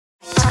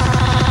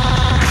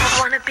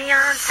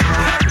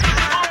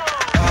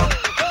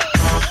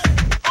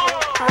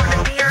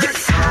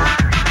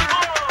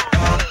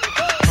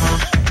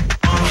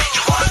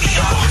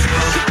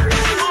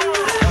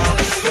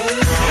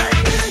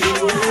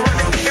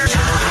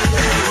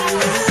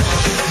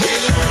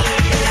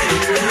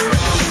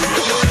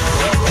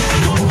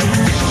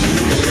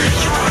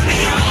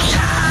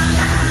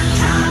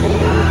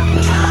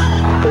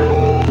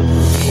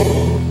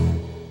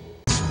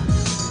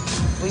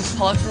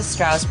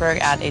Stroudsburg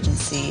ad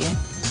agency,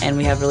 and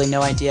we have really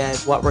no idea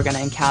what we're going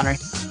to encounter.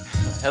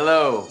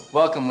 Hello,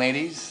 welcome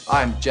ladies.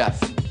 I'm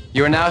Jeff.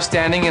 You are now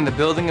standing in the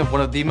building of one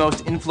of the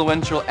most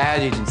influential ad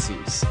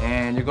agencies,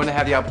 and you're going to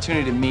have the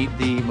opportunity to meet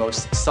the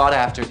most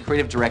sought-after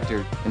creative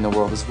director in the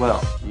world as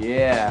well.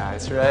 Yeah,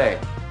 that's right.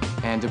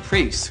 And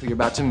Deprice, who you're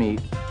about to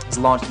meet, has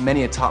launched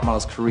many a top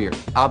model's career.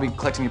 I'll be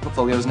collecting your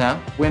portfolios now.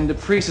 When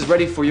Deprice is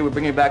ready for you, we'll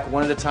bring you back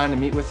one at a time to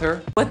meet with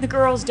her. What the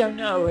girls don't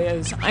know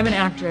is I'm an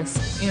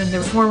actress and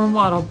a former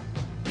model,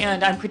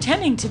 and I'm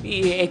pretending to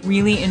be a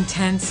really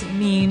intense,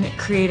 mean,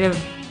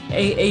 creative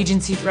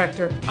agency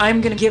director. I'm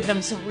gonna give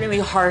them some really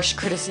harsh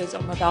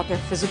criticism about their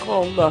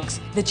physical looks.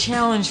 The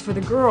challenge for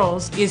the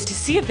girls is to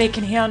see if they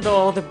can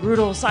handle the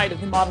brutal side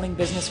of the modeling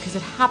business, because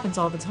it happens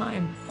all the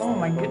time. Oh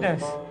my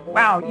goodness.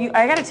 Wow,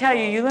 I gotta tell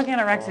you, you look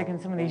anorexic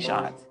in some of these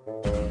shots.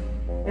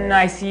 And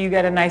I see you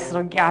got a nice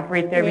little gap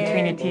right there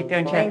between your teeth,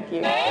 don't you? Thank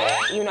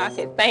you. You know, I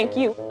said thank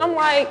you. I'm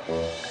like,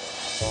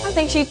 I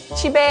think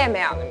she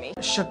bad-mouthing me.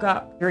 Shook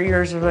up. Your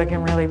ears are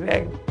looking really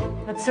big.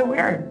 That's so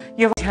weird.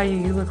 I tell you,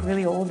 you look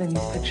really old in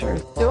these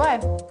pictures. Do I?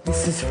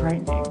 This is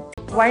frightening.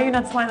 Why are you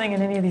not smiling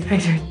in any of these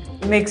pictures?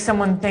 It makes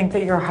someone think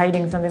that you're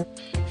hiding something.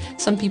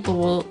 Some people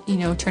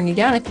will, turn you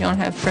down if you don't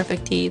have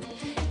perfect teeth,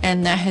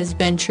 and that has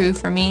been true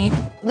for me.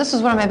 This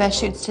was one of my best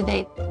shoots to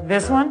date.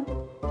 This one?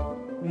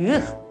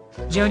 Ugh.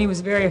 Joanie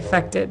was very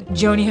affected.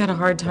 Joanie had a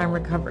hard time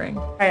recovering.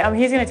 All right,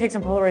 he's gonna take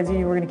some Polaroids of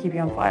you. We're gonna keep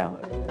you on file.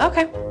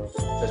 Okay.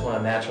 Just want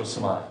a natural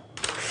smile.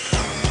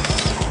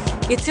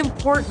 It's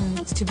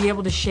important to be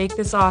able to shake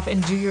this off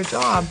and do your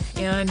job,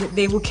 and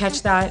they will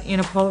catch that in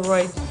a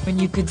Polaroid when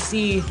you could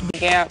see The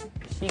gap,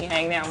 she can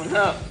hang that one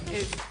up.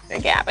 The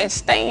gap is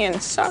staying,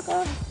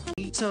 sucker.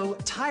 So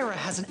Tyra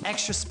has an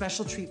extra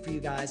special treat for you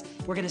guys.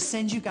 We're gonna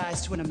send you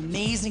guys to an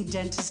amazing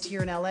dentist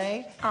here in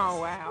LA.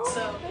 Oh, wow.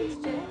 So,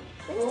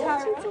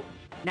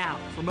 now,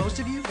 for most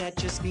of you, that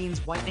just means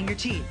whitening your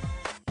teeth.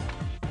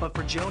 But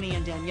for Joanie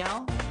and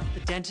Danielle, the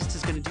dentist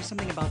is gonna do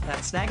something about that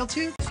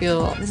snaggletooth. I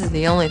feel this is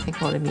the only thing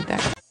holding me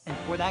back. And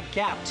for that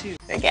gap, too.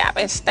 The gap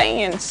is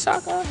staying,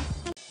 sucker.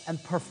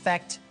 And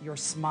perfect your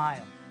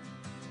smile.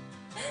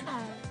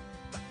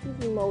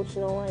 She's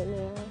emotional right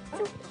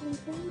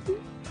now.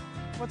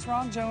 What's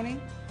wrong, Joanie?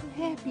 I'm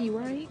happy,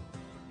 right?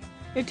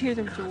 Your tears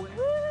of joy.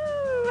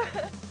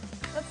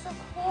 That's so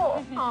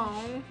cool.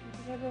 I've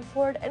never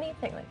afford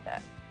anything like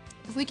that.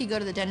 If we could go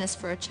to the dentist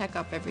for a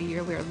checkup every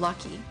year, we were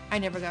lucky. I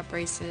never got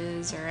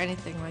braces or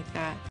anything like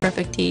that.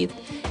 Perfect teeth,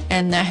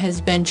 and that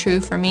has been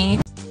true for me.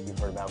 You've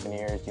heard about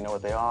veneers. Do you know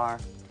what they are?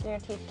 Your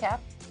teeth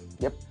cap?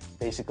 Yep.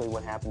 Basically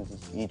what happens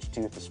is each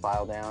tooth is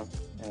filed down,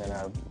 and then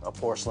a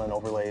porcelain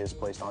overlay is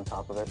placed on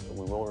top of it.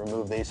 We will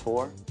remove these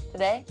four.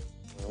 Today?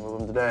 Remove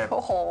them today.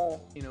 Oh.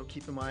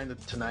 Keep in mind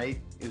that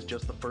tonight is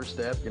just the first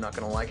step. You're not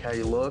going to like how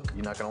you look.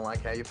 You're not going to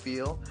like how you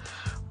feel.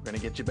 We're going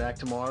to get you back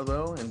tomorrow,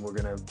 though, and we're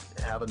going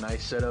to have a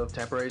nice set of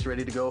temporaries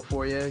ready to go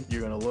for you.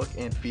 You're going to look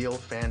and feel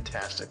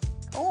fantastic.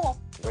 Oh.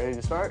 Ready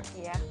to start?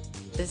 Yeah.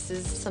 This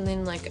is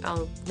something like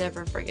I'll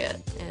never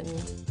forget, and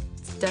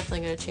it's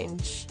definitely going to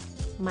change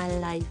my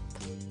life.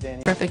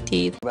 Danny, Perfect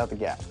teeth. about the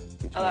gap.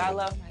 Oh, I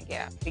love my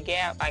gap. The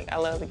gap, I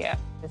love the gap.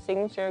 The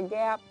signature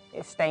gap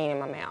is staying in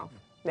my mouth.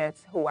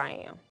 That's who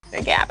I am.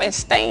 The gap is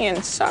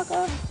staying,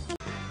 sucker.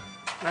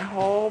 My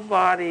whole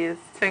body is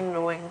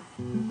tingling.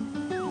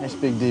 Nice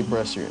big deep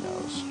breath through your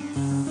nose.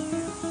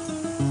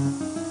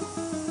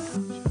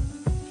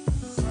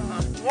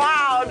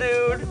 Wow,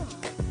 dude.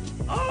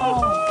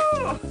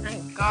 Oh,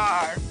 thank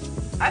God.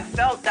 I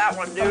felt that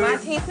one, dude. My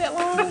teeth that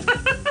long?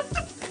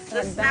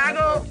 The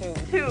snaggle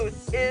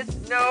tooth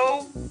is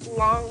no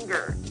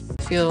longer.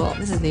 I feel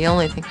this is the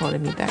only thing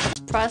holding me back.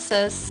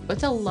 Process,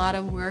 it's a lot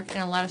of work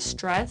and a lot of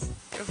stress.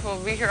 If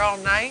we'll be here all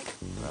night.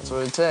 That's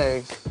what it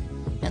takes.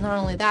 And not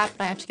only that,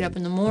 but I have to get up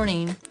in the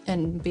morning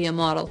and be a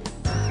model.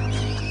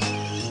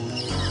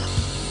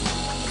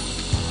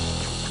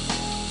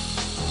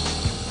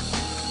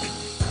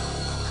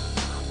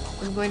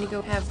 I'm going to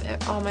go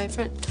have all my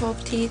front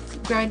 12 teeth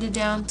grinded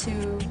down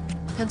to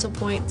pencil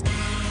points.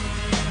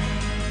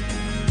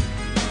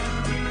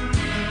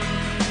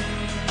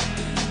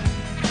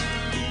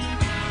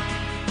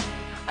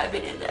 I've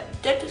been in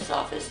that dentist's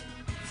office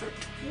for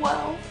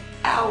 12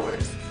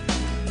 hours.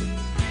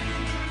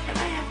 And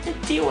I have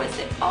to deal with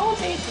it all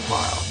day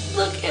tomorrow.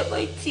 Look at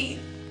my teeth.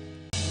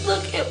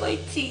 Look at my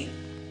teeth.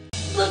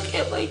 Look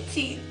at my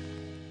teeth.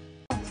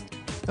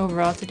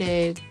 Overall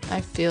today, I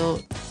feel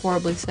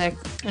horribly sick,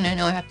 and I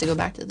know I have to go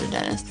back to the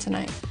dentist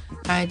tonight.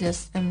 I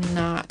just am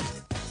not,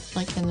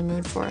 in the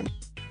mood for it.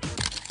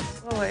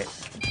 Oh, wait.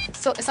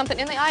 So is something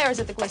in the eye, or is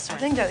it the glycerin? I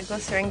think that the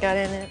glycerin got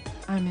in it.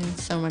 I'm in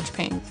so much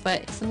pain,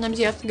 but sometimes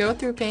you have to go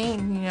through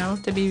pain,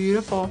 to be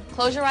beautiful.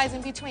 Close your eyes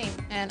in between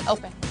and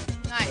open.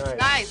 Nice, Right.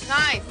 nice,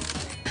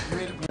 nice.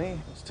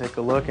 Let's take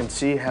a look and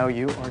see how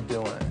you are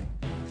doing.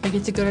 I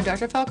get to go to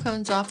Dr.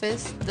 Falcone's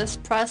office. This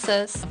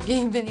process of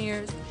getting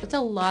veneers, it's a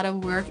lot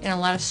of work and a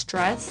lot of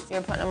stress.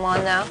 You're putting them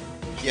on now?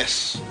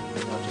 Yes.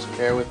 Now just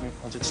bear with me.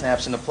 Once it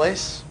snaps into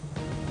place,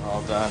 we're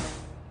all done.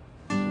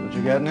 What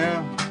you got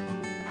now?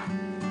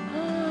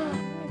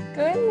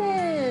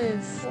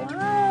 goodness.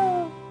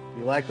 Wow.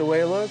 You like the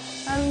way it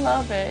looks? I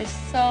love it.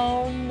 It's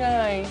so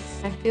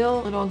nice. I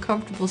feel a little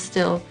uncomfortable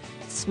still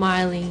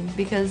smiling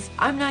because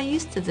I'm not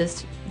used to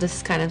this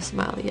kind of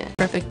smile yet.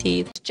 Perfect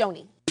teeth.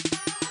 Joanie.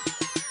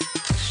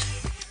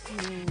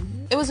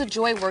 It was a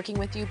joy working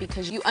with you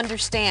because you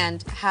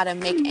understand how to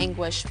make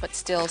anguish but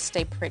still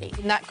stay pretty.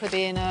 And that could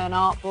be in an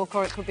art book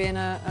or it could be in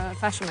a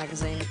fashion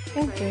magazine.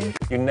 Thank you.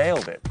 You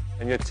nailed it.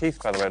 And your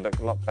teeth, by the way, look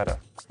a lot better.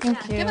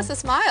 Thank you. Give us a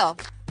smile.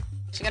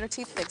 She got her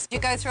teeth fixed. You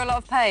go through a lot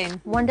of pain.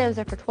 One day I was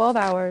there for 12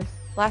 hours.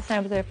 Last night I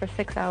was there for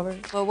 6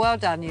 hours. Well, well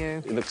done,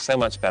 you. You look so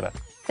much better.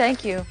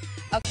 Thank you.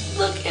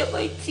 Look at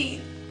my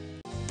teeth.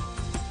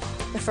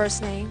 The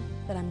first name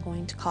that I'm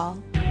going to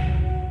call.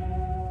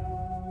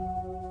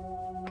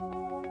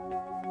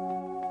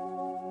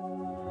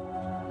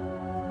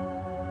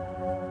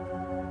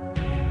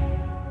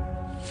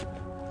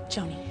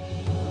 Joanie.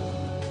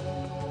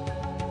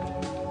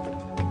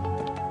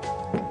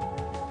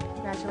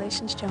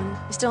 Congratulations, Joanie.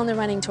 You're still in the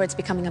running towards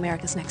becoming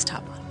America's Next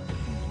Top Model.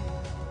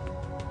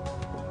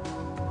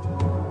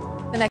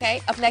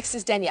 Okay, up next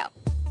is Danielle.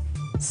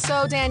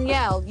 So,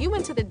 Danielle, you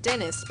went to the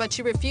dentist, but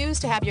you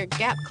refused to have your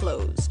gap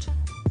closed.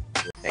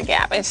 The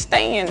gap is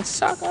staying,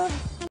 sucker.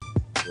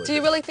 Do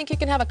you really think you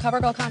can have a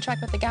CoverGirl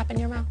contract with the gap in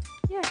your mouth?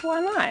 Yes,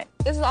 why not?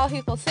 This is all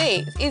people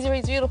see. It's Easy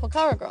Reads Beautiful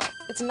CoverGirl.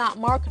 It's not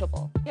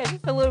marketable. Yeah,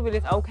 just a little bit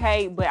is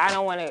okay, but I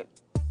don't want to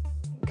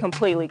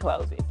completely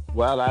close it.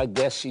 Well, I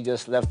guess she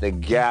just left the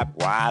gap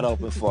wide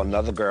open for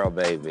another girl,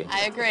 baby.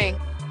 I agree.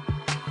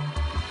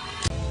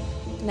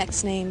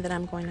 Next name that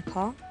I'm going to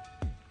call,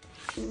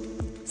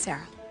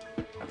 Sarah.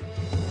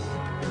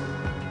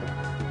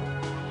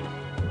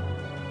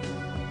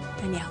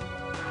 Danielle.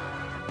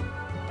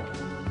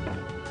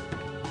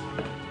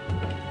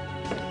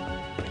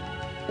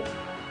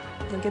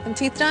 Gonna get them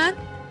teeth done?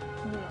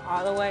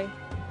 All the way,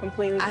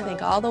 completely I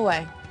think all the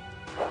way.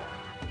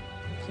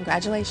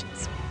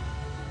 Congratulations.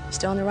 You're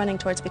still in the running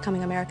towards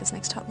becoming America's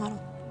Next Top Model.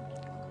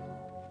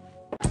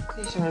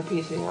 This is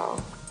piss me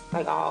off,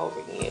 like all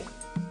over again.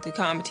 The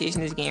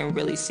competition is getting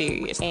really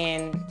serious.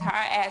 And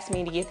Tyra asked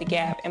me to get the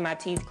gap and my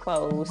teeth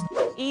closed.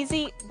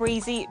 Easy,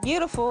 breezy,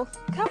 beautiful,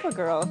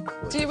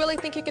 CoverGirl. Do you really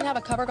think you can have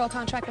a CoverGirl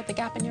contract with the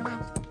gap in your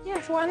mouth?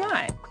 Yes, why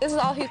not? This is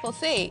all people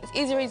see. It's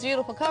Easy Reads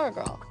Beautiful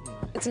CoverGirl.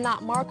 It's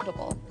not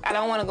marketable. I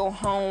don't want to go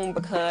home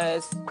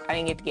because I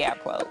didn't get the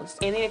gap closed.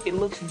 And then if it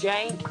looks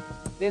jank,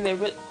 then they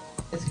really...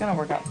 It's gonna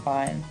work out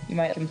fine. You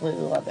might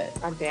completely love it.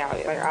 I doubt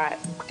it. Like, I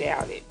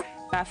doubt it.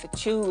 I have to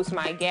choose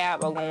my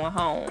gap or going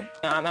home.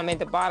 I'm at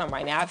the bottom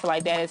right now. I feel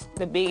like that is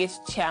the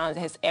biggest challenge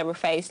that has ever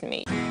faced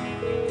me.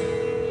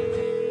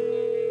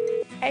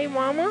 Hey,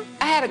 Mama.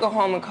 I had to go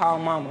home and call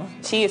Mama.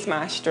 She is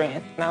my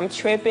strength. When I'm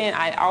tripping,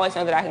 I always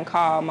know that I can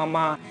call my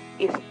mom.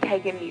 It's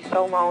taking me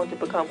so long to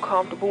become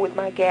comfortable with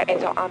my gap, and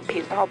so I'm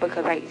pissed off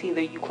because like, it's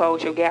either you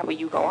close your gap or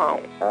you go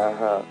home.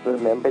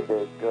 Remember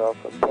the girl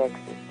from Texas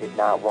did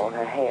not want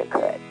her hair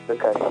cut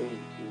because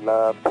she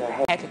loved her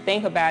hair. I had to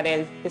think about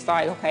it. It's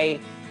like, okay,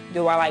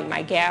 do I like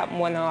my gap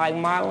more than I like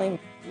modeling?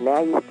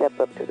 Now you step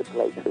up to the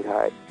plate,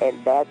 sweetheart,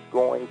 and that's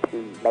going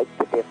to make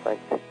the difference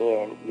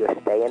in your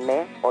staying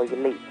there or you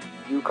leave.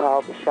 You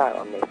call the shot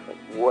on this one.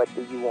 What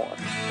do you want?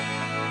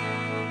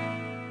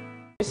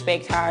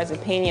 Respect Tyra's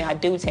opinion. I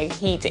do take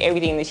heed to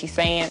everything that she's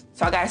saying.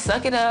 So I gotta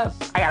suck it up.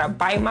 I gotta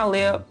bite my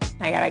lip.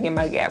 I gotta get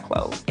my gap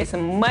closed. As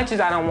much as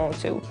I don't want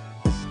to.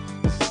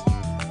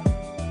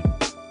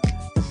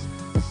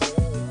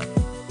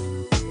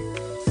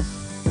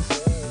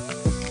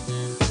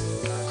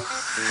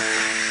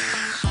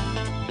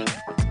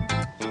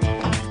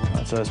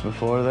 That's us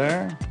before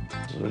there.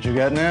 This is what you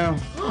got now.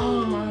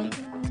 Oh my.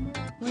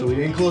 So we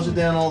didn't close it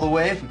down all the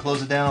way. If we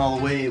close it down all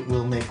the way, it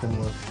will make them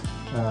look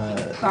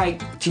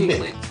like too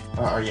big. chiclets.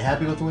 Are you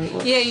happy with the way it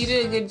looks? Yeah, you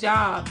did a good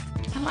job.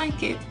 I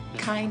like it,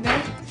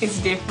 kinda. It's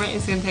different.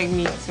 It's gonna take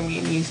me some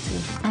getting used to.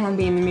 I'm gonna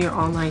be in the mirror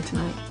all night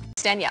tonight.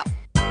 Danielle.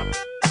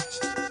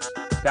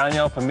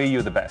 Danielle, for me,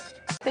 you're the best.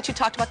 That you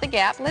talked about the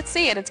gap. Let's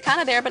see it. It's kind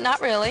of there, but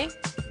not really.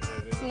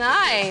 It's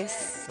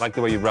nice. I like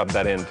the way you rub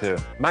that in, too.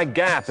 My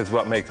gap is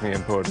what makes me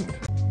important.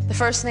 The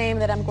first name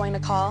that I'm going to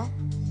call,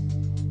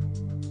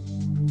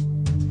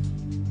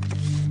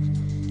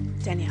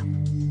 Danielle.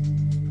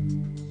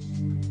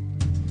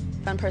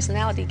 Fun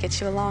personality gets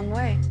you a long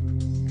way.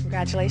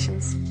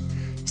 Congratulations.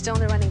 You're still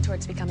in the running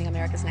towards becoming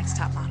America's Next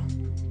Top Model.